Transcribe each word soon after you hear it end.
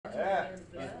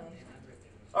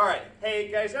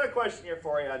Hey guys, got a question here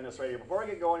for you on this right here. Before I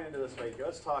get going into this right here,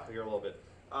 let's talk here a little bit.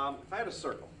 If I had a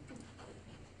circle,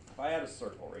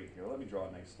 right here, let me draw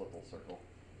a nice little circle.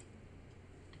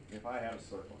 If I had a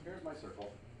circle, here's my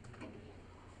circle.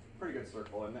 Pretty good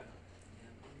circle, isn't it?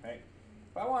 Okay.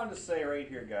 If I wanted to say right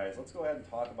here, guys, let's go ahead and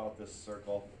talk about this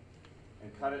circle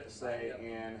and cut it, say,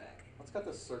 in, let's cut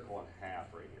this circle in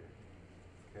half right here.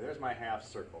 Okay, there's my half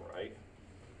circle, right?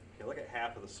 Okay, look at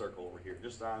half of the circle over here,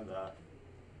 just on the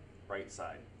right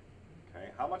side.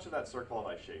 Okay, how much of that circle have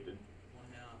I shaded?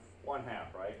 1/2.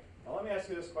 1/2, right? Now let me ask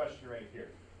you this question right here.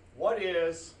 What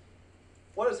is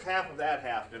half of that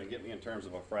half going to get me in terms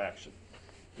of a fraction?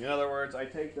 In other words, I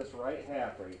take this right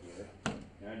half right here,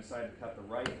 and I decide to cut the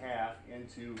right half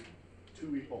into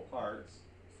 2 equal parts.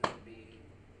 So it'd be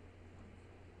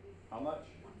How much?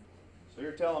 So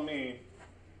you're telling me,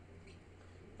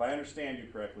 if I understand you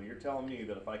correctly, you're telling me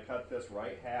that if I cut this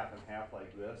right half in half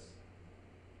like this,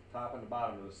 top and the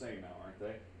bottom are the same now, aren't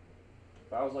they?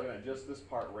 If I was looking at just this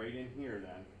part right in here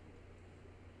then,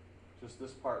 just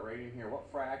this part right in here,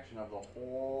 what fraction of the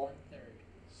whole 1/3.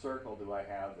 circle do I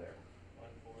have there?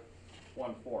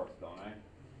 1/4. 1/4, don't I?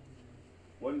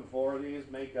 Wouldn't 4 of these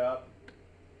make up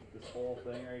this whole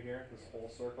thing right here, this whole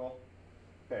circle?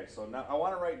 Okay, so now I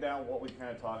want to write down what we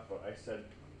kind of talked about. I said,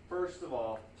 first of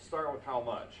all, start with how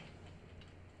much?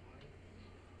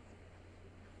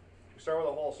 We start with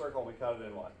a whole circle and we cut it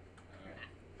in what?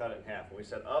 Cut it in half. And we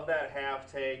said of that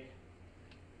half, take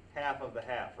half of the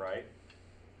half, right?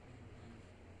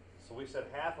 So we said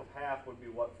half of half would be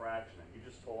what fraction? You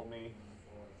just told me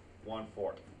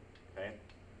 1/4. Okay?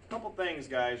 A couple things,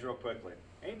 guys, real quickly.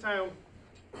 Anytime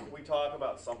we talk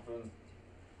about something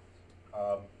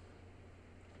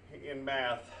in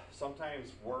math,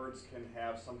 sometimes words can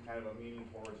have some kind of a meaning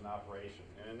towards an operation.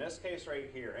 And in this case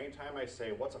right here, anytime I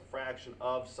say what's a fraction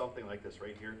of something like this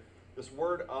right here, this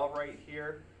word of right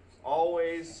here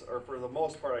always, or for the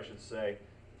most part I should say,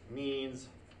 means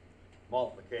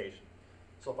multiplication.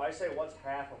 So if I say what's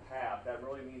half of half, that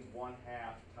really means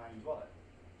 1/2 times what?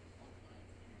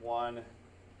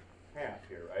 1/2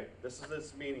 here, right? This is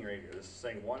this meaning right here. This is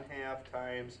saying 1/2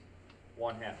 times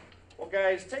 1/2. Well,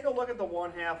 guys, take a look at the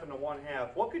 1/2 and the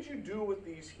 1/2. What could you do with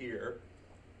these here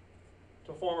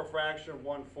to form a fraction of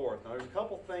 1/4? Now, there's a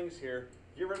couple things here.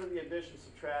 Get rid of the addition,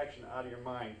 subtraction out of your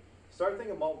mind. Start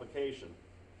thinking multiplication.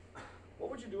 What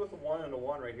would you do with the 1 and the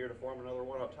 1 right here to form another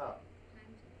 1 up top?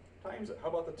 Times it. How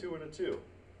about the 2 and a 2?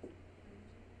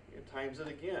 You times it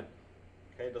again.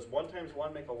 Okay, does 1 times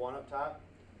 1 make a 1 up top?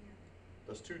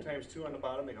 Does 2 times 2 on the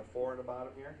bottom make a 4 on the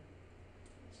bottom here?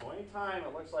 So anytime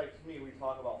it looks like to me we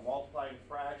talk about multiplying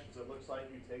fractions, it looks like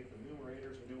you take the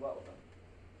numerators and do what with them?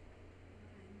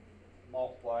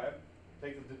 Multiply them.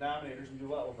 Take the denominators and do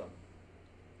what with them?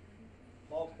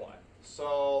 Multiply.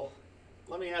 So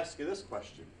let me ask you this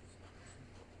question.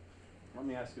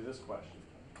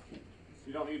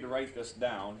 You don't need to write this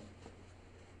down.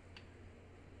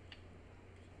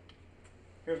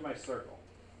 Here's my circle.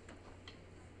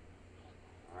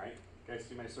 All right, you guys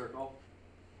see my circle?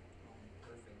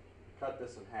 Perfect. Cut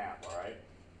this in half, all right?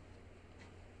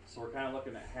 So we're kind of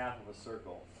looking at half of a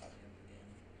circle,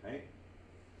 okay?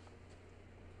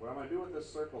 What I'm going to do with this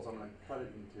circle is I'm going to cut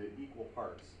it into equal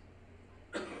parts.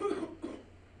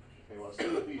 Okay, well,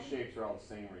 assume that these shapes are all the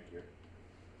same right here.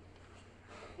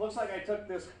 Looks like I took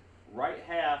this right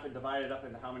half and divided it up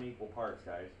into how many equal parts,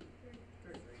 guys?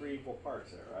 3 equal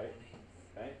parts there, right?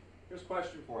 Okay, here's a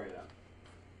question for you then.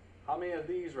 How many of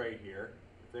these right here,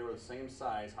 if they were the same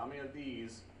size, how many of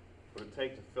these would it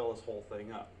take to fill this whole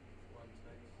thing up?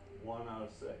 1 out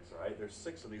of 6, right? There's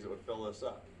 6 of these that would fill this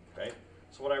up, okay?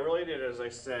 So what I really did is I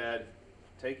said,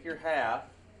 take your half,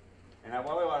 and I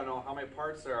really want to know how many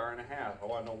parts there are in a half. I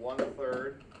want to know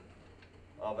 1/3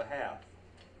 of a half.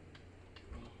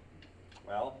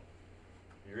 Well,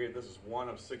 you read this is one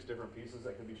of 6 different pieces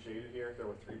that can be shaded here. There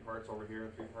were 3 parts over here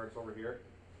and 3 parts over here.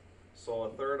 So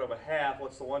 1/3 of a half,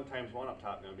 what's the 1 times 1 up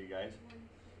top going to be, guys?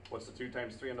 What's the 2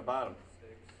 times 3 on the bottom?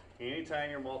 6.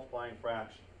 Anytime you're multiplying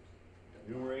fractions,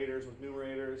 numerators with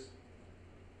numerators,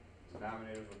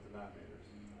 denominators with denominators.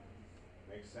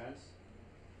 Make sense?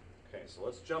 Okay, so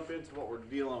let's jump into what we're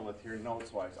dealing with here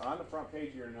notes-wise. On the front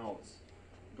page of your notes,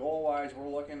 goal-wise, we're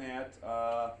looking at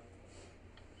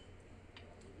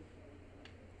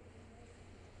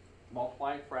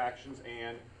multiplying fractions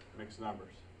and mixed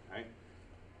numbers. Okay?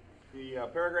 The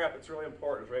paragraph that's really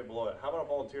important is right below it. How about a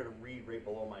volunteer to read right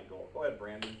below my goal? Go ahead,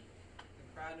 Brandon.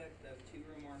 The product of 2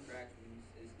 or more fractions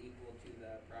is equal to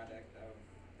the product of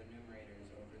the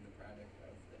numerators over the product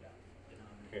of the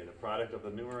denominators. Okay, the product of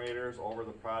the numerators over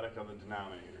the product of the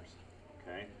denominators.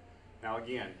 Okay? Now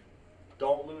again,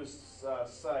 don't lose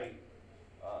sight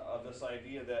of this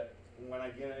idea that when I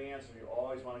get an answer, you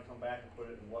always want to come back and put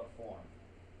it in what form?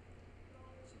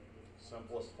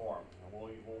 Simplest form. And we'll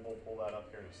pull that up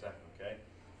here in a second, okay?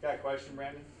 Got a question,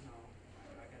 Brandon? No,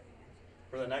 I got the answer.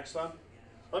 For the next one? Yeah.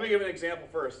 Let me give an example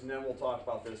first, and then we'll talk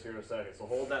about this here in a second. So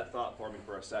hold that thought for me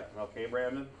for a second, okay,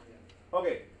 Brandon? Yeah.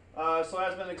 Okay, so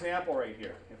as an example right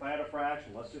here, if I had a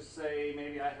fraction, let's just say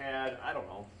maybe I had, I don't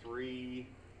know,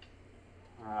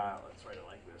 let's write it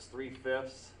like this,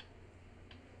 3/5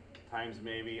 times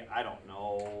maybe, I don't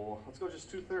know, let's go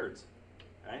just 2/3,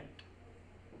 okay?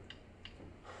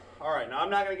 All right, now I'm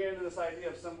not going to get into this idea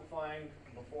of simplifying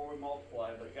before we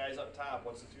multiply, but guys up top,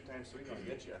 what's the 2 times 3 going to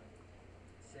get you?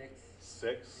 6. 6.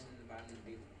 And then the bottom would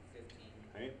be 15.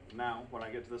 Okay, now when I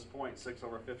get to this point, 6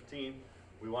 over 15,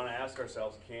 we want to ask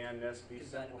ourselves, can this be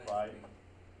Divided by simplified? 3.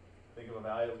 Think of a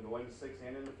value that can go into 6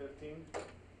 and into 15. Yeah,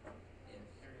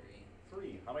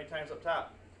 3. How many times up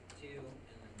top? 3. 2, and then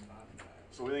the bottom 5.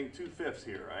 So we think 2/5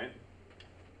 here, right? I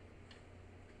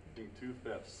think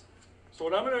 2/5. So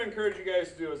what I'm going to encourage you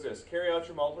guys to do is this: carry out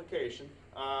your multiplication.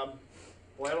 Well,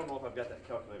 I don't know if I've got that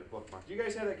calculator bookmarked. Do you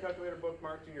guys have that calculator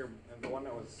bookmarked in the one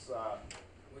that was?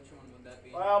 Which one would that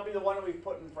be? Well, it'll be the one that we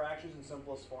put in fractions in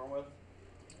simplest form with.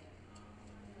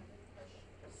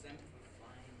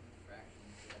 Simplifying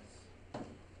fractions, yes.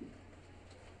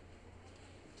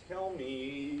 Tell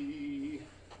me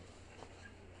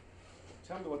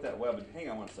what that web. Hang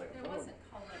on one second. There wasn't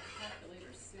called like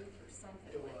calculator soup or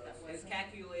something It like was. that, It's wasn't it?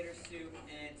 calculator soup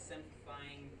and it's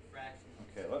simplifying fractions.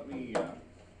 Okay, let me. The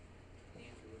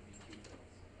answer would be 2/5.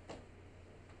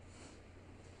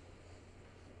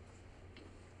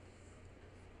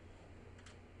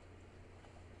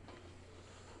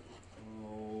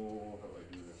 Oh, how do I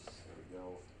do this? There we go.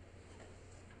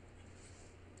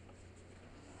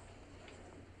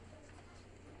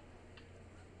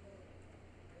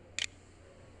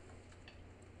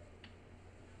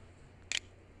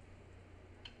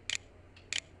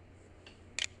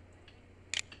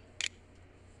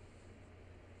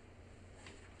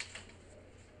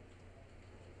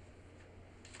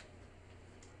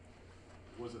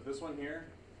 Was it this one here?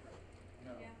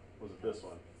 No. Yeah. Was it this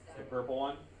one? The purple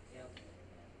one? Yep.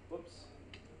 Whoops.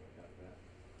 Got that.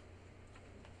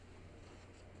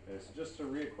 Okay, so just to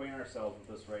reacquaint ourselves with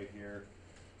this right here,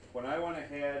 when I went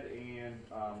ahead and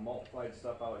multiplied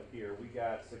stuff out here, we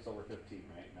got 6 over 15,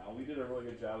 right? Now, we did a really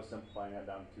good job of simplifying that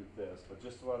down to 2/5, but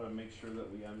just want to make sure that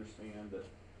we understand that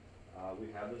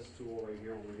we have this tool right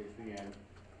here when we get to the end.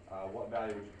 What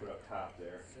value would you put up top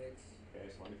there? 6. Okay,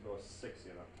 so let me throw a 6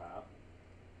 in up top.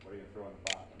 What are you going to throw on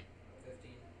the bottom?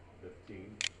 15.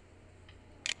 15.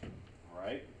 All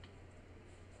right.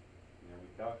 And then we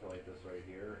calculate this right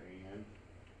here, and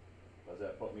does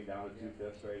that put me down to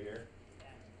 2/5 right here?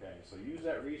 Okay, so use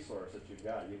that resource that you've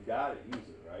got. You've got it, use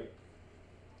it, right?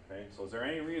 Okay, so is there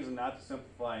any reason not to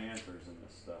simplify answers in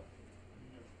this stuff?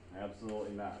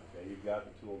 Absolutely not. Okay, you've got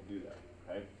the tool to do that.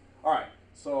 Okay. All right.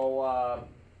 So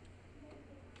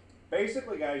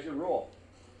basically, guys, your rule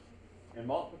in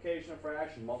multiplication of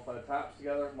fraction: multiply the tops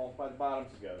together, multiply the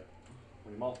bottoms together.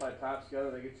 When you multiply the tops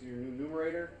together, they get you your new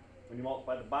numerator. When you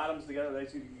multiply the bottoms together, they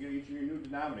get you your new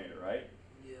denominator, right?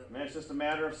 Yep. And then it's just a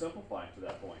matter of simplifying to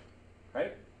that point.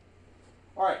 Okay.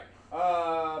 All right.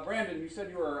 Brandon, you said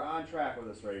you were on track with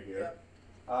this right here. Yep.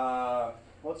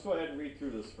 Let's go ahead and read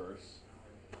through this first.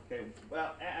 Okay,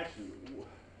 well, actually,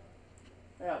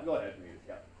 yeah, go ahead and read it,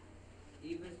 yeah.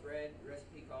 Eva's bread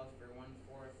recipe calls for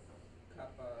 1/4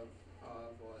 cup of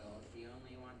olive oil. She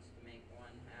only wants to make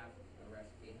 1/2 the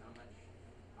recipe. How much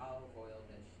olive oil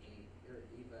does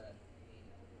Eva need?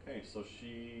 Okay, so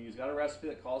she's got a recipe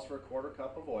that calls for 1/4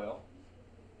 cup of oil.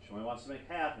 She only wants to make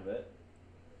half of it.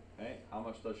 Okay, how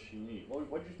much does she need?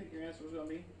 What did you think your answer was going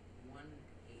to be?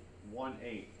 1/8.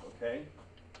 1/8, okay?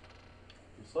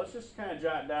 So let's just kind of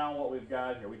jot down what we've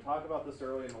got here. We talked about this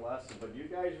early in the lesson, but you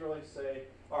guys really say,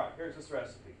 all right, here's this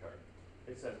recipe card.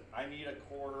 It says, I need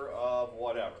 1/4 of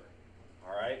whatever,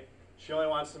 all right? She only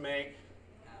wants to make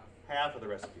half of the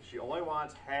recipe. She only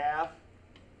wants half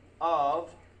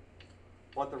of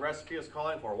what the recipe is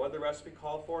calling for. What did the recipe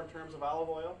call for in terms of olive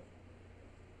oil?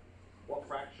 What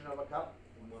fraction of a cup?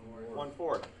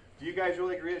 1/4. Do you guys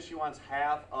really agree that she wants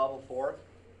half of a fourth?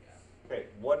 Okay,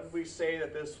 what did we say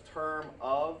that this term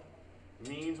of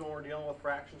means when we're dealing with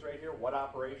fractions right here? What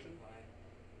operation?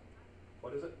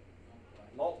 What is it?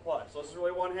 Multiply. So this is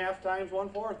really 1/2 times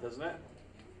 1/4, isn't it?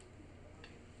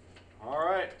 All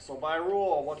right, so by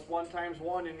rule, what's 1 times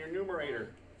 1 in your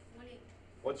numerator? 1/8.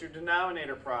 What's your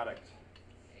denominator product?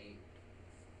 8.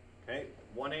 Okay,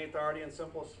 1/8 already in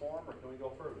simplest form, or can we go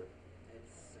further?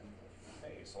 It's simple.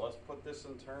 Okay, so let's put this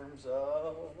in terms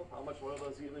of how much oil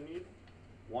does Eva need?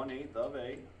 1/8 of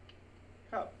a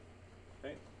cup.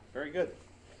 Okay, very good.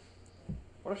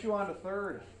 What if you wanted a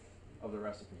third of the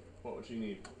recipe? What would you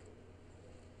need?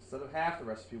 Instead of half the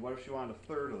recipe, what if you wanted a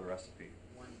third of the recipe?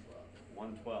 1/12.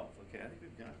 1/12. Okay, I think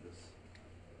we've got this.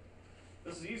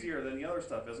 This is easier than the other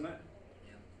stuff, isn't it?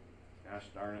 Yeah. Gosh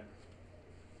darn it.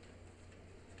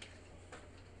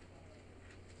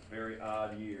 Very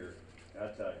odd year.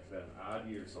 Gotta tell you, it's been an odd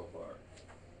year so far.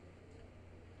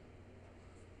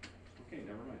 Okay,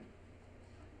 never mind.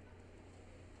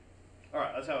 All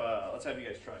right, let's have you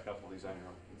guys try a couple of these on your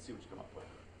own and see what you come up with.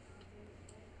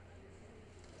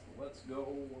 Let's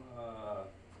go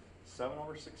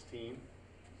 7/16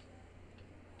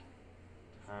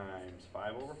 times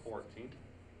 5/14.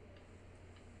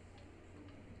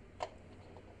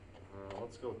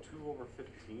 Let's go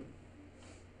 2/15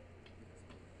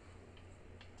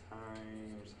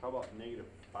 times, how about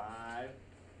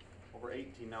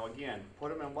 -5/18? Now again, put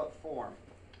them in what form?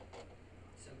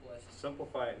 Simplest.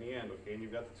 Simplify it in the end, okay, and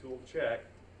you've got the tool to check.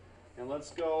 And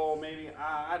let's go maybe,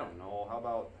 I don't know, how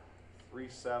about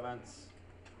 3/7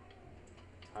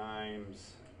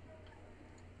 times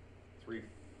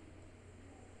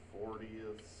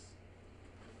 3/40.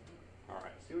 All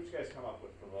right, see what you guys come up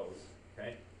with for those,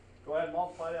 okay? Go ahead and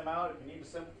multiply them out. If you need to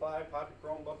simplify, pop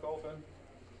your Chromebook open.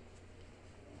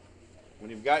 When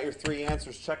you've got your three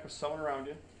answers, check with someone around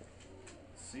you.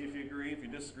 See if you agree. If you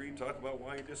disagree, talk about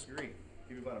why you disagree.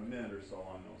 Give you about a minute or so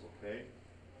on those, okay?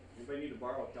 Anybody need to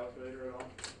borrow a calculator at all?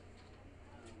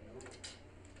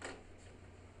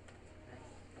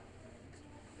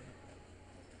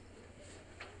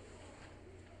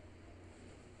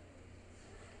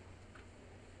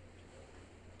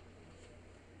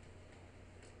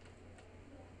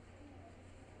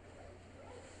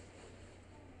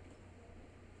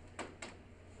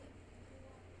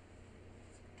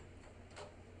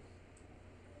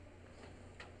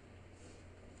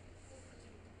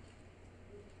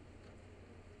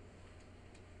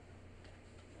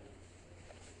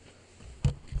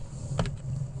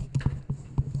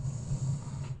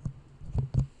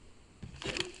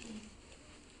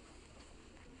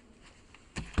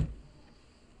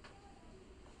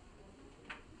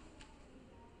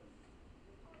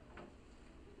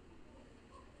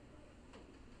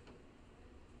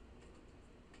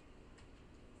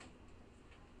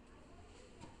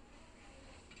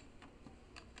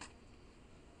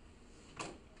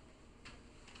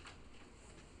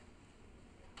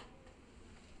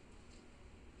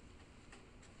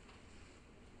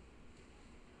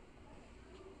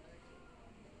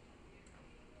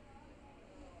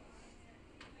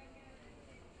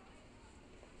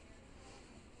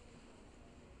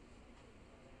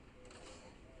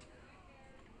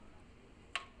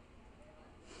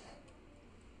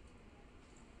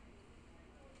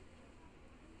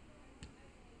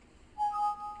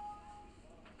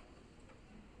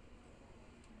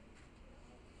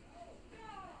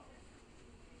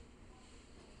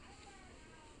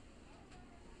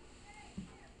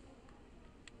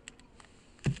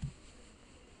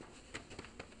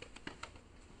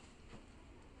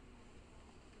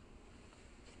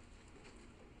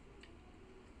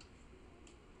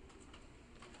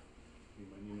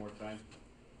 Anybody need more time?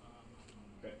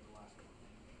 Okay.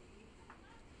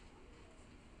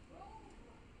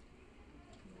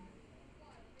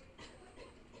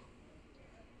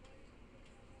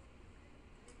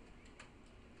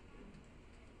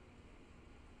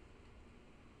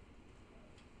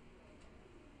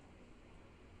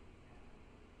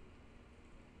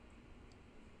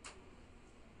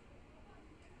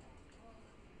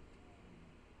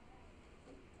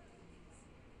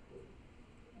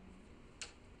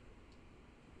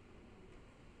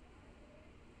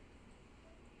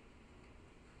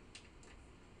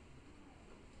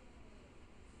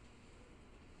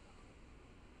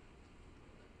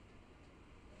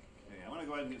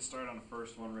 Go ahead and get started on the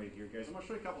first one right here, guys. I'm going to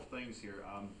show you a couple things here.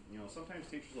 You know, sometimes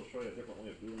teachers will show you a different way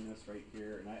of doing this right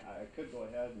here, and I could go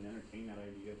ahead and entertain that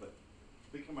idea, but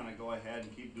I think I'm going to go ahead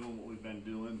and keep doing what we've been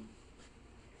doing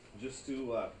just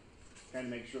to kind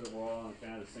of make sure that we're all on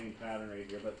kind of the same pattern right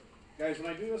here. But guys, when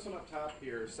I do this one up top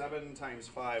here, 7 times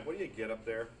 5, what do you get up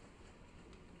there?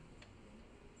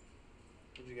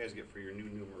 What did you guys get for your new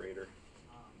numerator?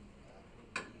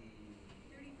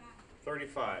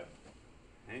 35.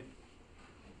 Okay.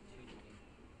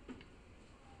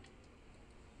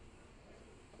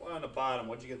 Well, on the bottom,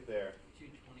 what'd you get there?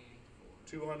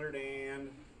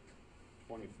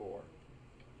 224.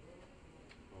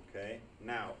 Okay.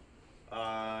 Now,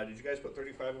 did you guys put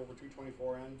 35 over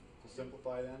 224 in to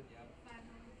simplify then? Yep.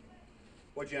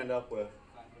 What'd you end up with?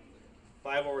 5/32.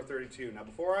 5/32. Now,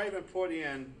 before I even put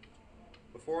in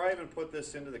before I even put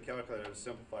this into the calculator to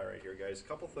simplify right here, guys, a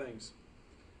couple things.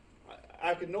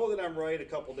 I could know that I'm right a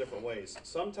couple different ways.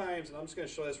 Sometimes, and I'm just going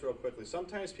to show this real quickly,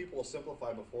 sometimes people will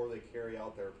simplify before they carry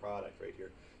out their product right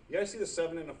here. You guys see the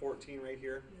 7 and the 14 right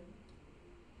here?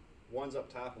 One's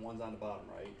up top and one's on the bottom,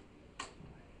 right?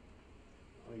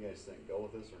 What do you guys think? Go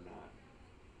with this or not?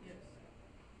 Yes.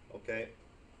 Okay.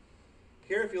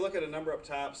 Here, if you look at a number up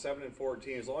top, 7 and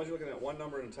 14, as long as you're looking at one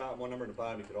number in the top, one number in the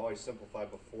bottom, you could always simplify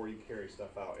before you carry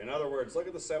stuff out. In other words, look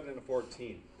at the 7 and the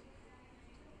 14.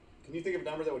 Can you think of a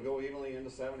number that would go evenly into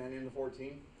 7 and into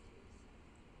 14?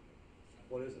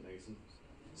 What is it, Mason?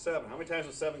 7. How many times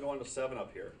would 7 go into 7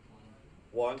 up here?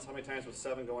 Once. How many times would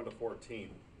 7 go into 14?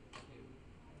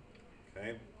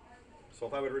 Okay. So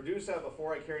if I would reduce that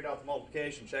before I carried out the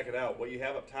multiplication, check it out. What you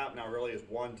have up top now really is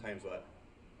 1 times what?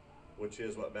 Which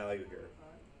is what value here?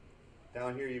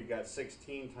 Down here you've got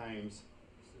 16 times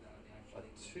a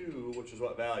 2, which is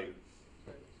what value?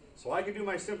 So I can do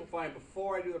my simplifying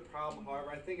before I do the problem. However,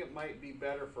 I think it might be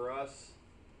better for us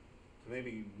to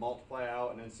maybe multiply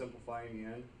out and then simplify in the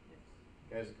end.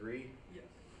 You guys agree? Yes.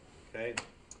 Okay.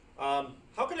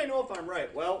 How can I know if I'm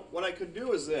right? Well, what I could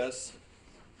do is this.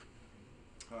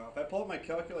 If I pull up my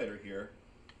calculator here,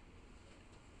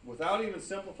 without even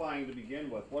simplifying to begin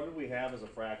with, what do we have as a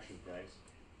fraction, guys?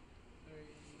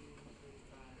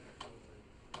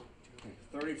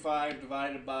 35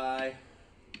 divided by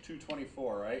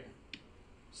 224, right?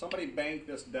 Somebody bank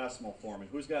this decimal for me.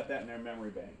 Who's got that in their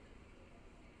memory bank?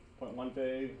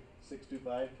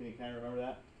 0.15625, can you kind of remember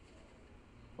that?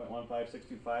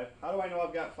 0.15625. How do I know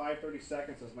I've got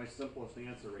 5/32 as my simplest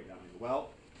answer right now?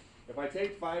 Well, if I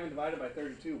take 5 and divide it by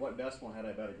 32, what decimal head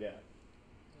I better get?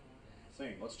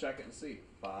 Same. Let's check it and see.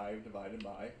 5 divided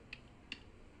by,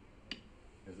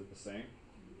 is it the same?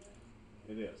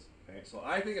 It is. Okay, so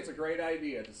I think it's a great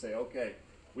idea to say, okay,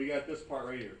 we got this part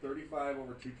right here, 35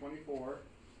 over 224.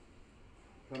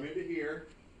 Come into here,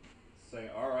 say,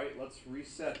 all right, let's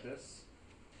reset this,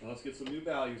 and let's get some new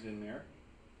values in there.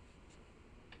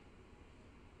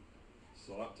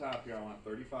 So up top here, I want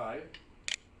 35.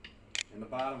 In the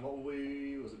bottom, what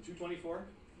was it 224?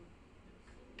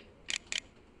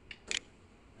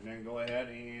 And then go ahead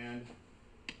and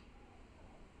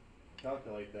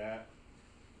calculate that.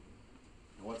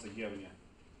 And what's it giving you?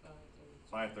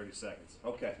 5/32.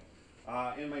 Okay.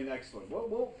 In my next one, what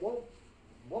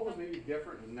was maybe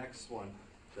different in the next one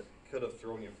that could have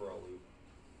thrown you for a loop?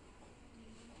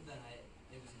 Then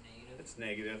it was negative. It's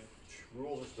negative.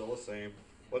 Rules are still the same.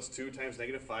 What's 2 times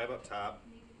negative 5 up top?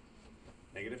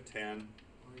 Negative 10.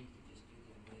 Or you could just do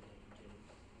the way that you did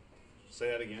it.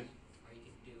 Say that again. Or you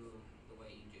could do the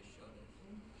way you just showed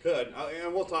us. Good.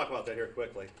 And we'll talk about that here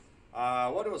quickly.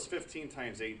 What was 15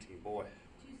 times 18? Boy.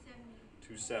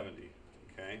 270.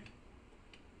 Okay.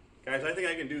 Guys, I think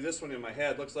I can do this one in my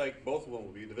head. Looks like both of them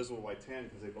will be divisible by 10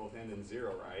 because they both end in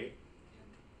 0, right?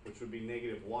 Which would be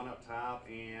negative 1 up top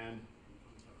and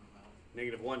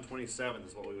negative 127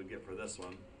 is what we would get for this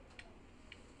one.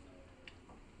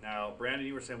 Now, Brandon,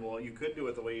 you were saying, well, you could do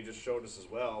it the way you just showed us as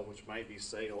well, which might be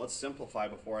say, let's simplify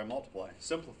before I multiply.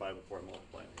 Simplify before I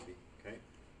multiply, maybe. Okay.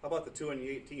 How about the 2 and the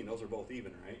 18? Those are both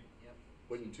even, right? Yep.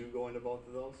 Wouldn't 2 go into both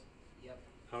of those? Yep.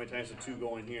 How many times did 2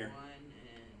 go in here? 1 and 9.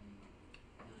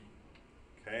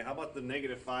 Okay. How about the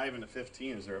negative 5 and the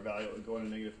 15? Is there a value that would go into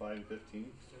negative 5 and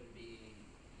 15? So it'd be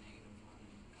negative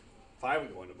 5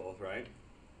 would go into both, right?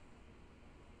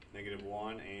 Negative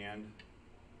 1 and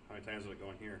how many times would it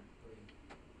go in here? 1,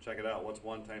 3. Check it out. What's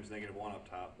 1 times negative 1 up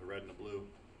top? The red and the blue.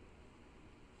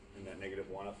 And that negative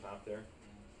 1 up top there?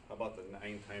 How about the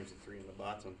 9 times the 3 in the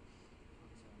bottom?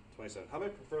 27. How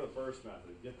many prefer the first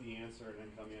method? Get the answer and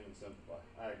then come in and simplify.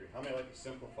 I agree. How many like to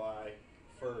simplify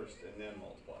first and then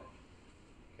multiply?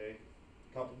 Okay?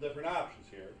 A couple different options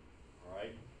here. All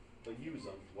right? But use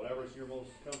them. Whatever's you're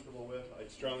most comfortable with.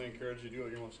 I'd strongly encourage you to do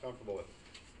what you're most comfortable with.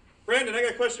 Brandon, I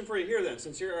got a question for you here then.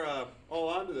 Since you're all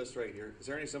onto this right here, is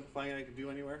there any simplifying I could do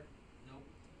anywhere?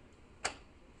 Nope.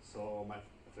 So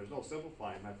if there's no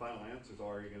simplifying, my final answer is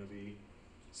already going to be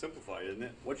simplified, isn't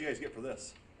it? What'd you guys get for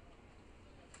this?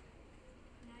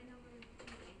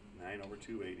 9 over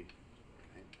 280.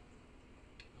 Okay.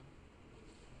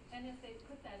 And if they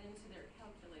put that into their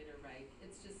calculator, right,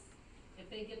 it's just, if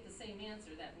they get the same answer,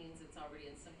 that means it's already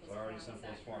in simplest It's form. already Is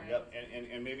simplest that form. correct?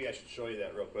 Yep. And maybe I should show you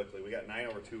that real quickly. We got 9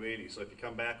 over 280. So if you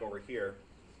come back over here,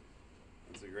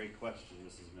 that's a great question,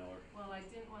 Mrs. Miller. Well, I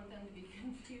didn't want them to be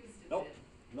confused if Nope. it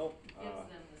Nope. gives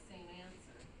them the same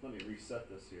answer. Let me reset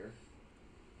this here.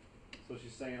 So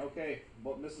she's saying, okay,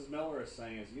 what Mrs. Miller is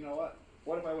saying is, you know what?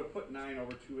 What if I would put 9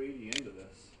 over 280 into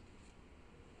this?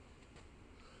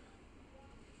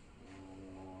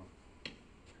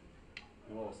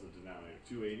 the denominator?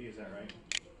 280, is that right?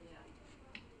 Yeah.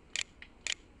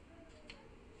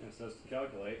 And it says to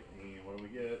calculate, and what we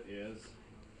get is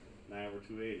 9 over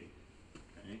 280.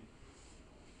 Okay.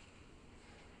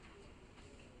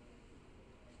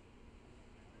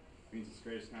 Means its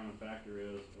greatest common factor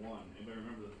is 1. Anybody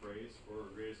remember the phrase for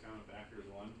greatest common factor is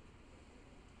 1?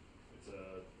 It's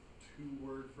a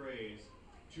two-word phrase.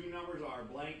 Two numbers are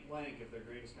blank blank if their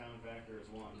greatest common factor is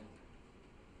 1.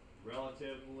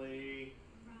 Relatively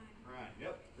right.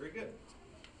 Yep, very good.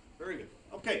 Very good.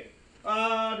 Okay.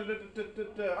 All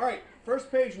right,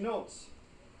 first page notes.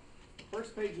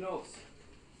 First page notes.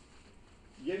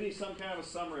 Give me some kind of a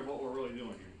summary of what we're really doing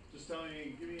here. Just tell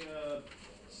me, give me a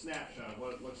snapshot of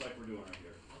what it looks like we're doing right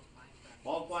here.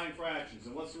 Multiplying fractions.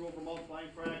 And what's the rule for multiplying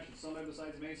fractions? Somebody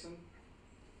besides Mason?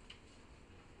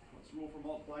 What's the rule for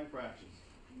multiplying fractions?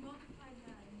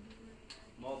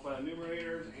 Multiply the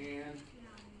numerators and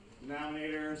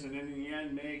denominators, and then in the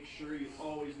end, make sure you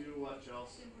always do what,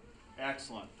 Chelsea?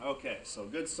 Excellent. Okay, so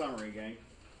good summary, gang.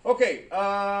 Okay,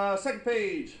 second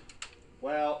page.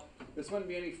 Well, this wouldn't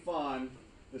be any fun.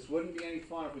 This wouldn't be any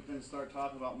fun if we didn't start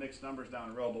talking about mixed numbers down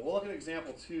the road. But we'll look at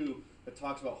example 2 that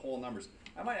talks about whole numbers.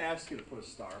 I might ask you to put a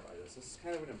star by this. This is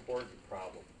kind of an important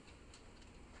problem.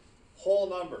 Whole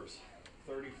numbers: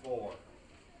 34,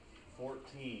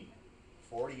 14,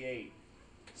 48,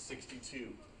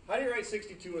 62. How do you write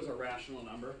 62 as a rational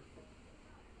number?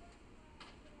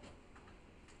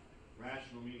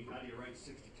 Rational meaning, how do you write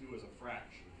 62 as a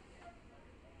fraction?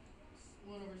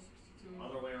 1 over 62.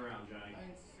 Other way around, Johnny.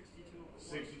 Mine's 62 over 1.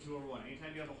 62 over 1.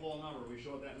 Anytime you have a whole number, we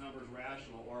show that number is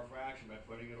rational or a fraction by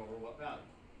putting it over what value?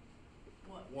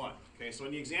 1. Okay, so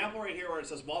in the example right here where it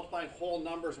says multiplying whole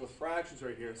numbers with fractions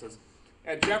right here, it says,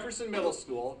 at Jefferson Middle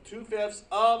School, 2/5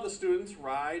 of the students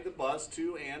ride the bus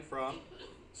to and from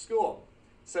school.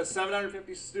 It says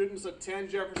 750 students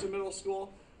attend Jefferson Middle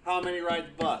School. How many ride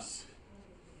the bus?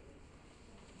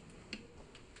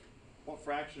 What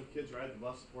fraction of kids ride the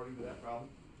bus according to that problem?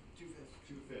 2/5.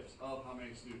 2/5 of how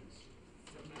many students?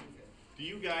 750. Do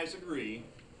you guys agree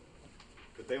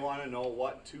that they want to know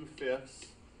what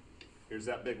 2/5, here's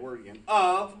that big word again,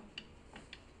 of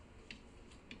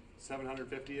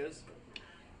 750 is?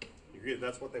 You agree that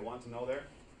that's what they want to know there?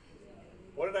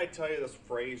 What did I tell you this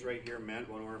phrase right here meant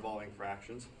when we're involving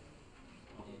fractions?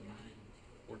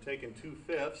 We're taking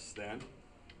 2/5 then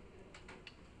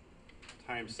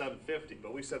times 750,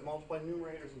 but we said multiply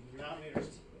numerators and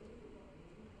denominators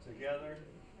together.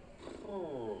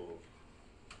 Oh.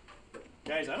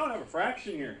 Guys, I don't have a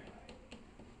fraction here.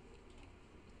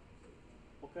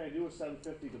 What can I do with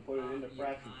 750 to put it into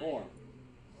fraction form?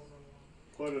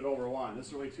 Put it over 1. This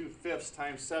is really 2/5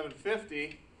 times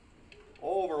 750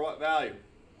 over what value?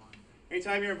 1.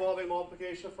 Anytime you're involving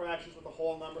multiplication of fractions with a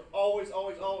whole number, always,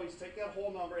 always, always take that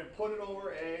whole number and put it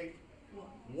over a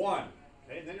 1.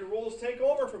 Okay, and then your rules take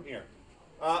over from here.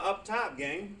 Up top,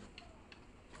 gang.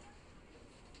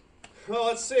 Well,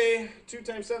 let's see. 2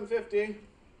 times 750.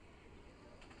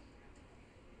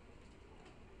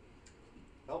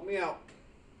 Help me out.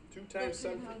 2 times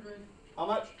 750. 1,500. How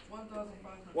much?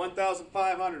 1,500.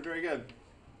 1,500. Very good.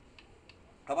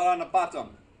 How about on the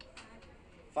bottom?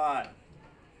 5.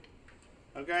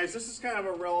 Now, guys, this is kind of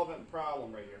a relevant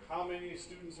problem right here. How many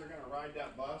students are going to ride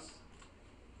that bus?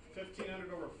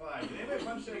 1,500 over 5. Did anybody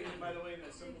punch that in, by the way, in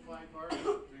that simplifying part?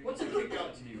 What's it kick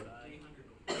out to you?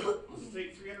 300. Let's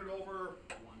take 300 over.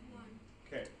 1.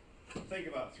 Okay. Think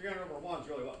about it. 300 over 1 is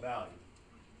really what value?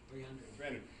 300.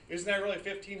 300. Isn't that really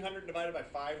 1,500 divided by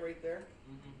 5 right there?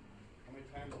 Mm-hmm. How many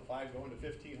times will 5 go into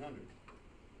 1,500?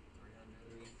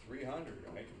 300,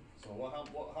 right?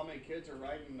 So how many kids are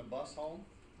riding the bus home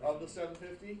of the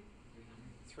 750?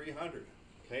 300.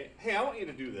 Okay. Hey, I want you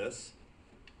to do this.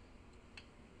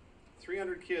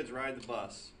 300 kids ride the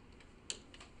bus.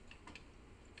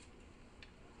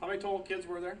 How many total kids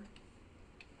were there?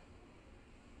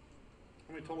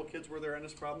 How many total kids were there in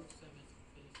this problem?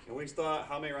 And we thought,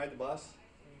 how many ride the bus?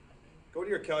 Go to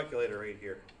your calculator right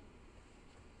here.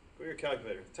 Go to your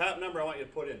calculator. Top number I want you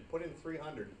to put in. Put in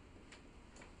 300.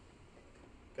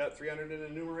 Got 300 in the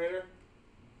numerator?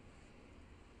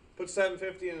 Put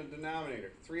 750 in the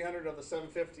denominator. 300 of the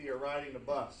 750 are riding the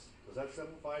bus. Does that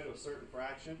simplify to a certain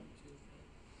fraction?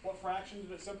 What fraction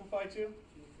did it simplify to?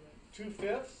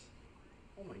 2/5?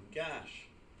 Oh my gosh.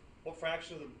 What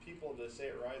fraction of the people did it say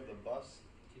it ride the bus?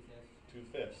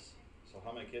 2/5. So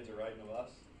how many kids are riding the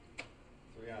bus?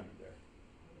 300 there.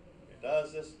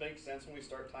 Does this make sense when we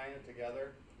start tying it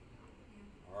together?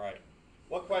 All right.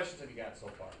 What questions have you got so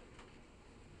far?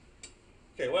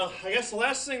 Okay, well, I guess the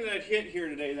last thing that I'd hit here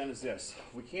today then is this.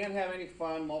 We can't have any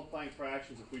fun multiplying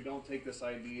fractions if we don't take this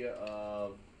idea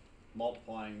of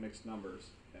multiplying mixed numbers,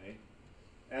 okay?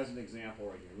 As an example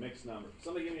right here, mixed number.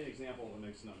 Somebody give me an example of a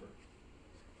mixed number.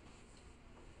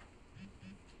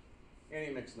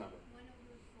 Any mixed number.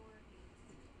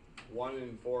 1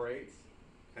 and 4/8,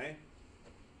 okay?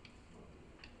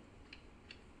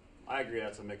 I agree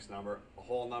that's a mixed number, a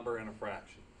whole number and a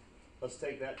fraction. Let's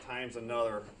take that times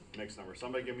another mixed number.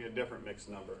 Somebody give me a different mixed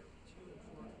number.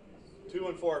 2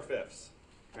 and 4/5,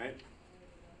 right?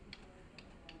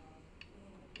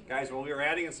 Guys, when we were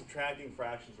adding and subtracting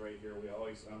fractions right here, we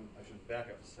always, I should back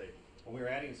up and say, when we were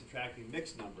adding and subtracting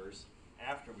mixed numbers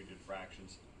after we did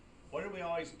fractions, what did we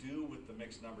always do with the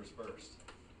mixed numbers first?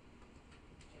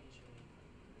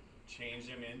 Change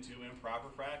them into improper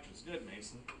fractions. Good,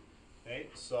 Mason. Okay,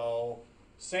 so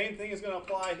same thing is going to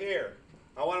apply here.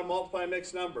 I want to multiply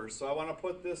mixed numbers, so I want to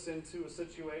put this into a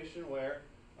situation where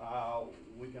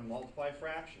we can multiply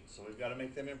fractions. So we've got to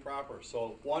make them improper.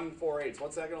 So 1 and 4/8,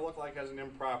 what's that going to look like as an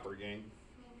improper, gang?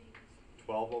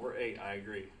 12 over 8, I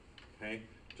agree. Okay,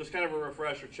 just kind of a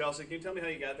refresher. Chelsea, can you tell me how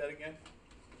you got that again?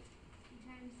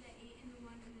 Times the 8 and the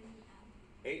 1 and then you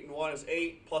add. 8 and 1 is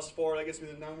 8, plus 4, that gets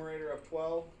me the numerator of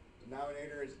 12. The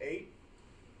denominator is 8.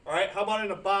 All right, how about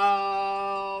in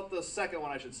about the second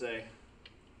one, I should say?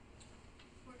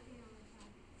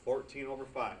 14 over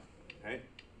 5. Okay.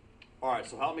 All right,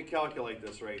 so help me calculate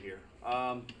this right here.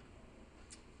 12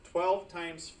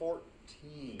 times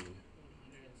 14.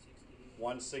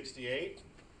 168.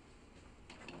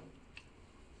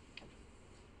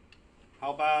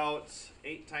 How about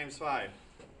 8 times 5?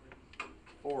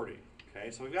 40.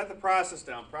 Okay, so we've got the process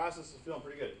down. Process is feeling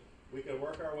pretty good. We could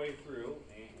work our way through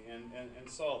and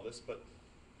solve this, but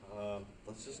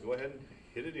let's just go ahead and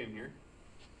hit it in here.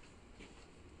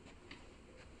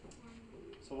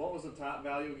 So what was the top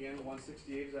value again?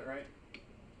 168, is that right?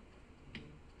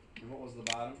 And what was the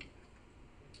bottom?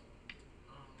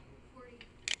 40.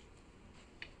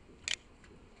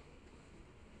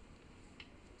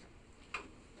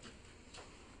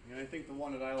 And I think the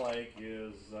one that I like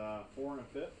is 4 and a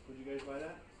fifth. Would you guys buy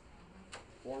that?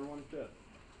 4 and 1/5.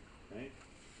 Okay.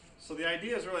 So the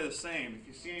idea is really the same. If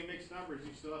you see any mixed numbers,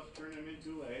 you still have to turn them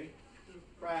into a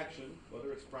fraction.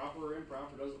 Whether it's proper or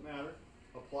improper, doesn't matter.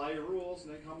 Apply your rules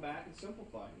and then come back and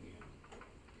simplify in the end.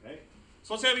 Okay.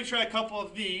 So let's have you try a couple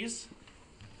of these.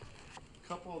 A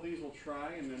couple of these we'll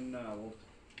try, and then we'll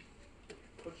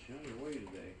put you on your way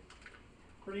today.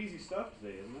 Pretty easy stuff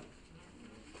today, isn't it?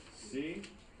 See?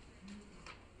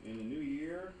 In the new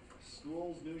year,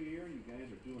 school's new year, you guys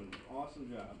are doing an awesome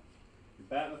job. You're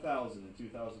batting 1,000 in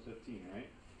 2015, right?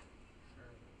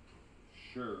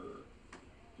 Sure.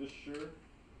 Just sure?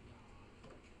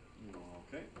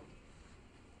 Okay.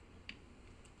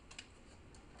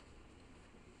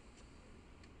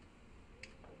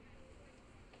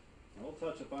 Now we'll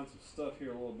touch upon some stuff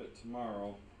here a little bit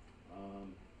tomorrow.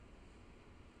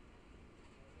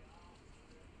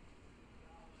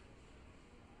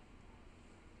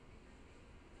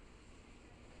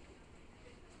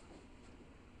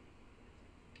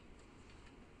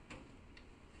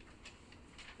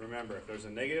 Remember, if there's a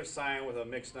negative sign with a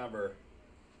mixed number,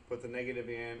 put the negative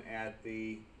in at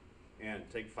the end.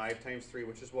 Take 5 times 3,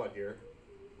 which is what here?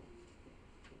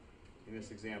 In this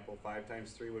example, 5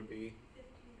 times 3 would be,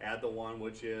 add the 1,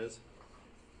 which is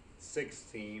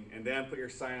 16, and then put your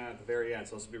sign on at the very end.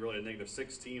 So this would be really a negative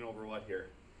 16 over what here?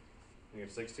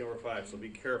 Negative 16 over 5, so be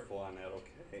careful on that,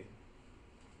 okay?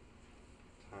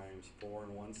 Times 4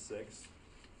 and 1/6.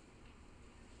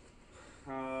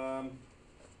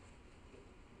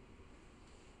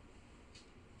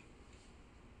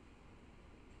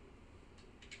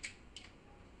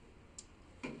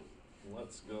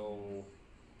 Let's go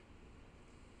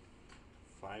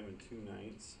 5 and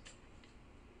 2/9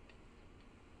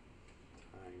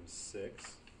 times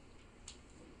 6.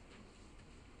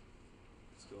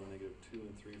 Let's go negative 2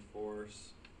 and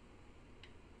 3/4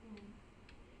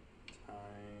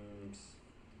 times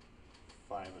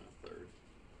 5 and 1/3.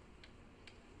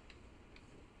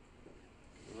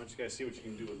 I want you guys to see what you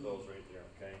can do with those right there,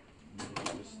 okay?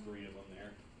 Just 3 of them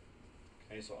there.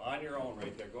 Okay, so on your own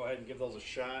right there, go ahead and give those a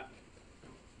shot.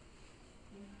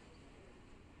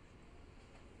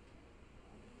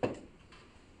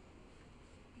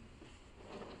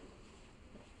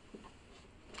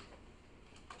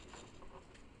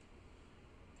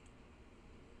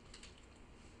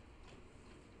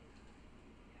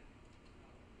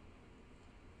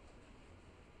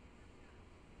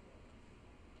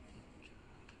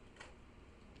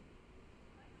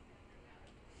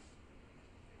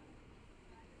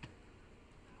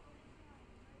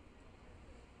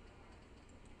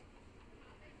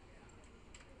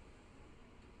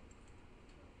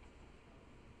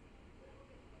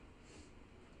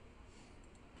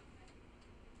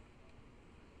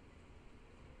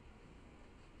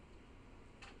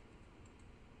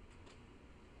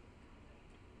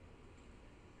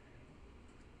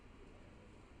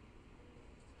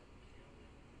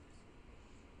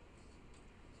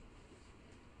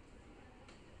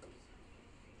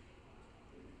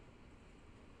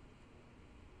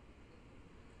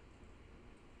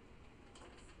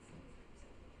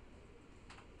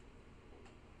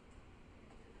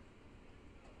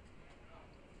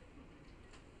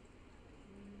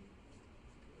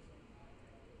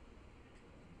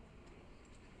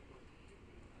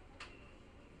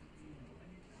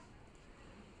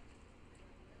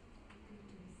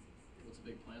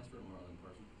 Big plans for tomorrow then,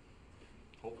 Parson.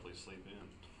 Hopefully sleep in.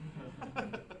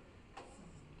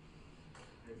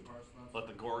 Hey, Parson, that's. Let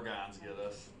the Gorgons get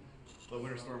us. The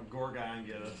Winter Storm Gorgon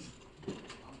get us.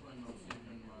 I'm planning on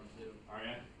sleeping tomorrow too. Are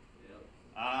ya? Yep.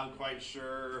 I'm quite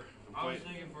sure. I was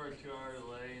thinking for a 2-hour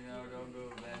delay, you know, don't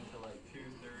go to bed till like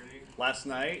 2:30. Last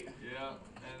night, Yeah,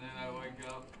 and then I wake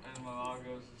up and my mom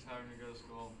goes, "It's time to go to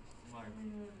school." I'm like,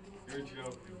 "You're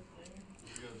joking."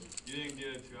 She goes, "You didn't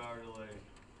get a 2-hour delay.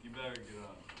 You better get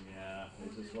up." yeah,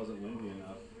 it just wasn't windy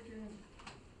enough.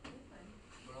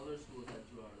 But other schools had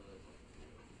 2-hour delays.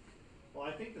 Well,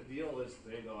 I think the deal is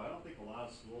today, though, I don't think a lot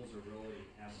of schools are really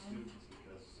have students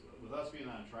because with us being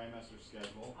on a trimester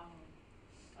schedule,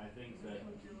 I think that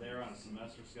they're on a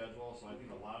semester schedule, so I think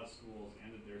a lot of schools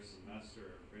ended their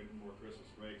semester right before Christmas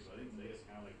break. So I think today is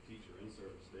kind of like teacher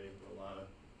in-service day for a lot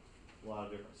of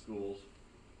different schools.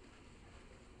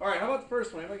 All right, how about the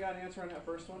first one? Anybody got an answer on that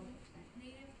first one?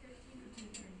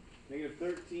 Negative 13 Negative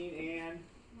 13 and and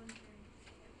 1/3. 1/3.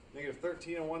 negative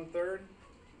 13 and 1/3.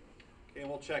 Okay, and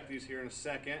we'll check these here in a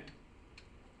second.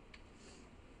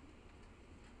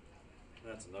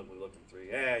 That's an ugly looking 3.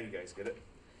 Yeah, you guys get it.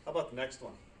 How about the next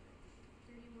one?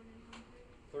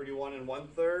 31 and 1/3.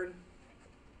 31 and 1/3.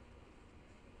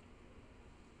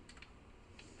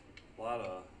 A lot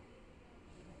of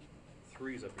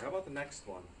 3s up here. How about the next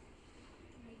one?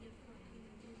 Negative 14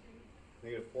 and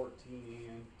Negative 14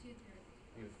 and 2/3.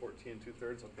 14 and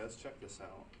 2/3. Okay, let's check this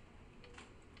out.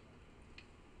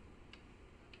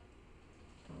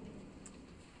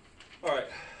 All right,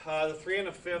 the 3 and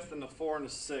the 5th and the 4 and the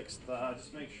 6th.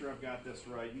 Just make sure I've got this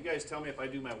right. You guys tell me if I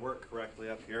do my work correctly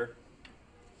up here.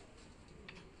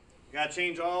 Got to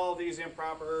change all these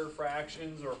improper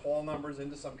fractions or whole numbers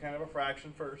into some kind of a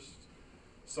fraction first.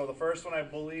 So the first one, I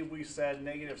believe we said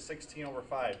negative 16 over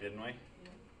 5, didn't we?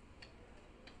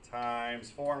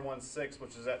 Times 4 and 1/6,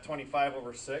 which is at 25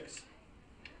 over 6.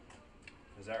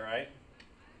 Is that right?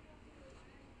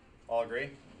 All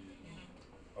agree?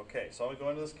 Okay, so I'm going to go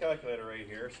into this calculator right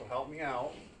here, so help me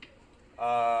out.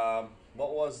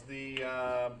 What was the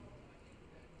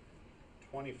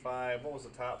 25, what was the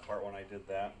top part when I did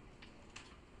that?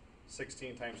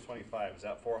 16 times 25, is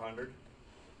that 400?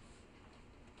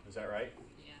 Is that right?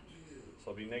 Yeah.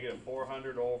 So it'll be negative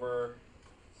 400 over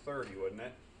 30, wouldn't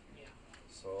it? Yeah.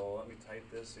 So let me type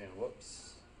this in,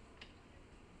 whoops.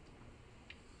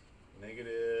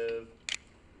 Negative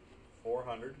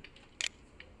 400.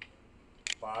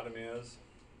 Bottom is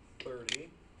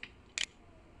 30.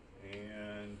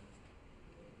 And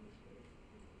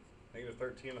negative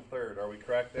 13 1/3. Are we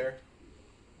correct there?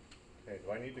 Okay,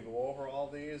 do I need to go over all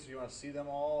these? You want to see them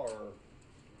all, or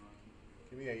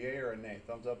give me a yay or a nay?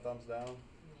 Thumbs up, thumbs down?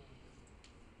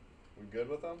 We good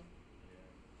with them?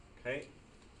 Okay.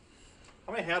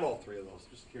 How many had all 3 of those?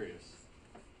 Just curious.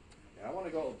 Yeah, I want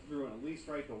to go through and at least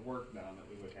write the work down that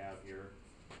we would have here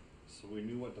so we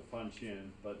knew what to punch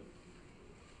in. But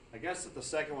I guess that the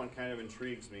second one kind of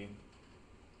intrigues me.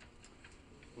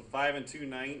 The 5 and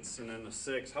 2/9 and then the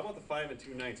 6. How about the 5 and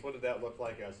 2/9? What did that look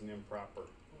like as an improper?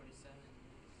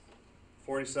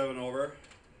 47 over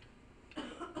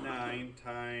 9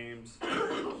 times,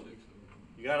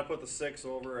 you got to put the 6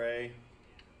 over a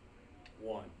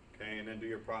 1, okay, and then do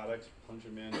your products, punch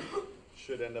them in,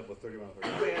 should end up with 31 1/3.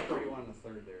 How many had 31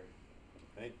 1/3 there?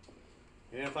 Okay,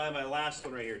 and if I have my last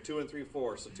one right here, 2 and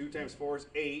 3/4, so 2 times 4 is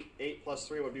 8, 8 plus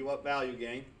 3 would be what value,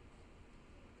 gang?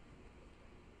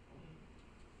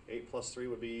 8 plus 3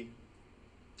 would be,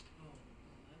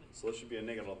 so this should be a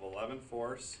negative of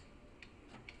 11/4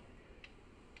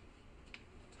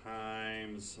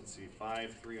 times, let's see,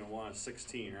 5, 3, and 1 is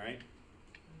 16, right?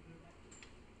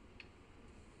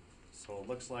 So it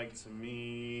looks like to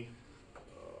me,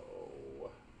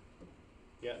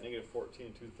 yeah, negative 14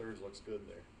 and 2/3 looks good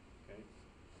there. Okay.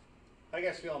 How you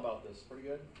guys feeling about this? Pretty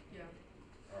good? Yeah.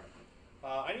 All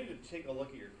right. I need to take a look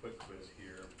at your quick quiz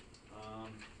here.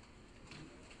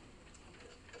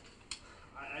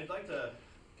 I'd like to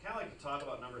talk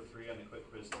about number 3 on the quick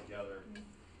quiz together.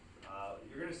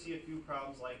 You're going to see a few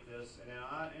problems like this, and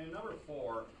then in number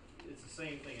 4, it's the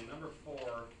same thing. In number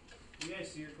 4, you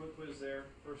guys see your quick quiz there,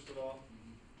 first of all?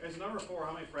 Guys, number 4,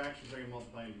 how many fractions are you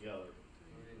multiplying together?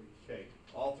 Okay,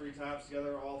 all 3 tops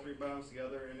together, all 3 bottoms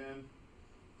together, and then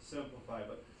simplify.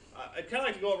 But I'd kind of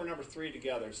like to go over number 3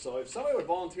 together. So if somebody would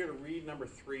volunteer to read number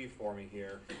 3 for me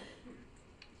here.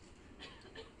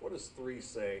 What does 3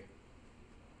 say?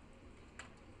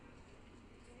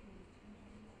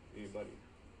 Anybody?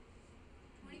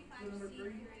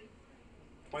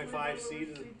 25C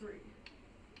to the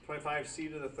 25C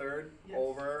to the 3rd Yes.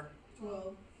 over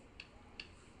 12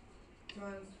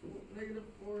 times negative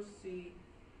 4c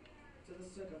to to the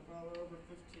second power over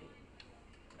 15.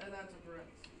 And that's a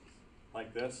parentheses.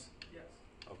 Like this? Yes.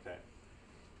 Okay.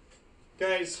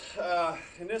 Guys,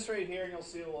 in this right here, you'll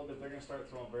see a little bit, they're going to start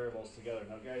throwing variables together.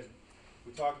 Now, guys,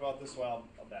 we talked about this a while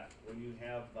back. When you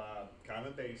have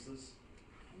common bases,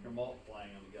 you're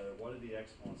multiplying them together. What do the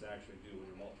exponents actually do when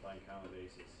you're multiplying common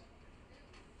bases?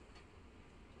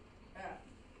 Add.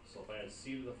 So if I had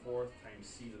c to the 4th times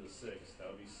c to the 6th, that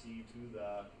would be c to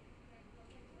the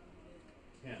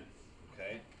 10.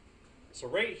 Okay? So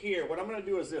right here, what I'm going to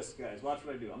do is this, guys. Watch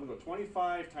what I do. I'm going to go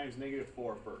 25 times negative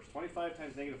 4 first. 25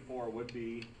 times negative 4 would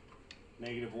be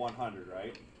negative 100,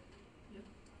 right? Yep.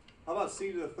 How about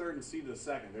c to the 3rd and c to the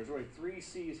 2nd? There's only 3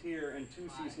 c's here and 2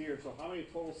 c's here. So how many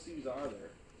total c's are there?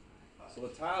 So the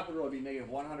top would really be negative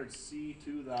 100 c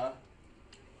to the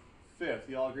 5th.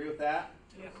 You all agree with that?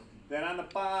 Yes. Then on the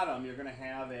bottom, you're going to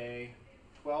have a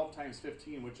 12 times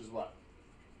 15, which is what?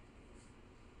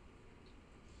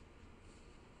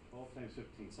 12 times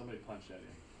 15. Somebody punch that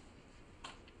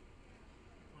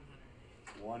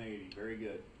in. 180. Very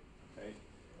good. Okay.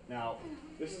 Now,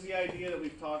 this is the idea that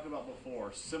we've talked about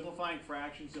before. Simplifying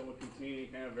fractions that would contain any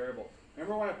kind of variable.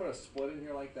 Remember when I put a split in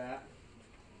here like that?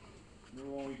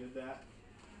 Remember when we did that?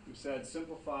 We said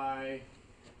simplify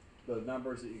the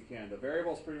numbers that you can. The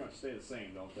variables pretty much stay the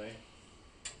same, don't they?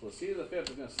 So c to the 5th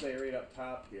is going to stay right up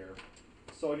top here.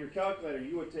 So in your calculator,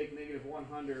 you would take negative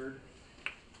 100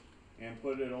 and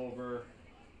put it over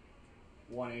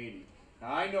 180.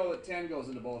 Now I know that 10 goes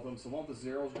into both of them, so won't the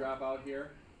zeros drop out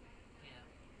here? Yeah.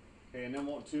 Okay, and then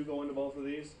won't 2 go into both of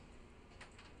these?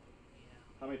 Yeah.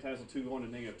 How many times will 2 go into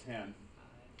negative 10?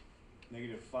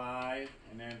 Negative 5,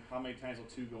 and then how many times will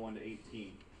 2 go into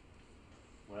 18?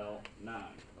 Well,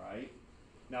 9, right?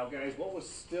 Now guys, what was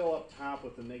still up top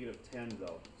with the negative 10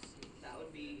 though? That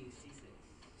would be C6.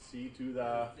 C to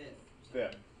the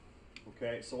 5th.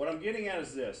 Okay, so what I'm getting at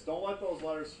is this. Don't let those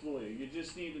letters fool you. You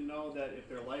just need to know that if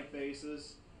they're like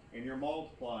bases and you're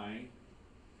multiplying,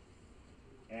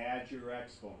 add your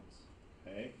exponents.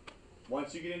 Okay?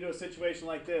 Once you get into a situation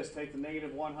like this, take the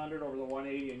negative 100 over the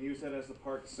 180 and use that as the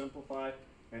part to simplify,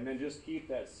 and then just keep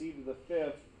that c to the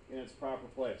 5th in its proper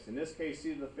place. In this case,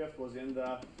 c to the 5th was in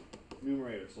the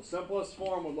numerator. So simplest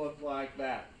form would look like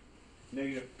that.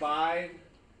 Negative 5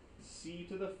 c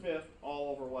to the 5th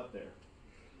all over what there?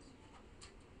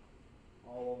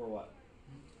 All over what?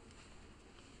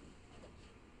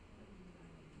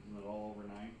 Isn't it all over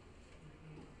 9?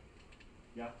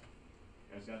 Yeah?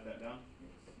 You guys got that down?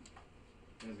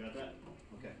 You guys got that?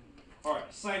 Okay. Alright,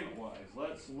 assignment-wise.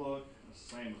 Let's look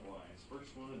assignment-wise.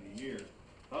 First one of the year.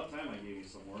 About time I gave you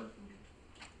some work.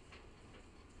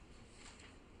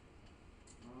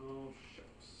 Oh,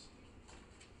 shucks.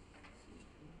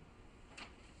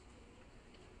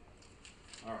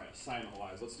 Alright,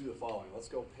 assignment-wise. Let's do the following. Let's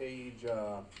go page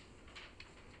 200.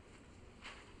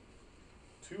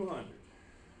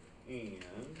 And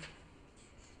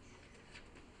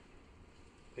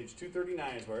page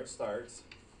 239 is where it starts.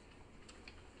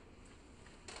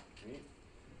 Okay.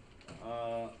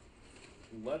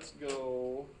 Let's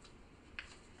go.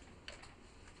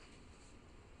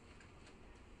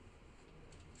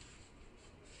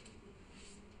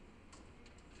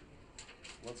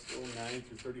 Let's go 9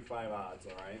 through 35 odds,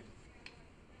 all right?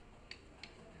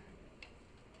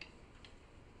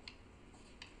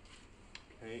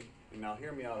 Okay, and now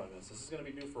hear me out on this. This is going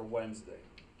to be due for Wednesday.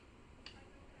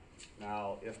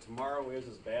 Now, if tomorrow is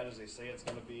as bad as they say it's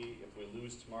going to be, if we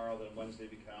lose tomorrow, then Wednesday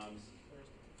becomes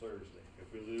Thursday.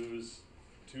 If we lose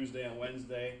Tuesday and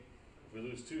Wednesday, if we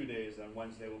lose 2 days, then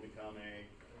Wednesday will become a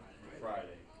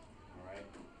Friday. All right?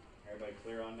 Everybody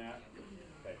clear on that?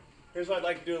 Okay. Here's what I'd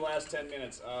like to do in the last 10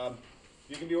 minutes.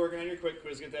 You can be working on your quick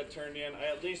quiz, get that turned in. I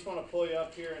at least want to pull you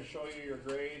up here and show you your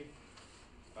grade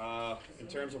in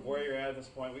terms of where you're at this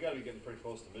point. We got to be getting pretty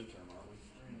close to midterm,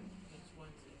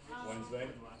 aren't we? Wednesday?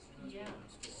 Yeah.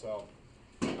 So,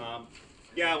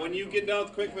 yeah, when you get done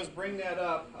with quick quiz, bring that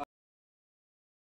up.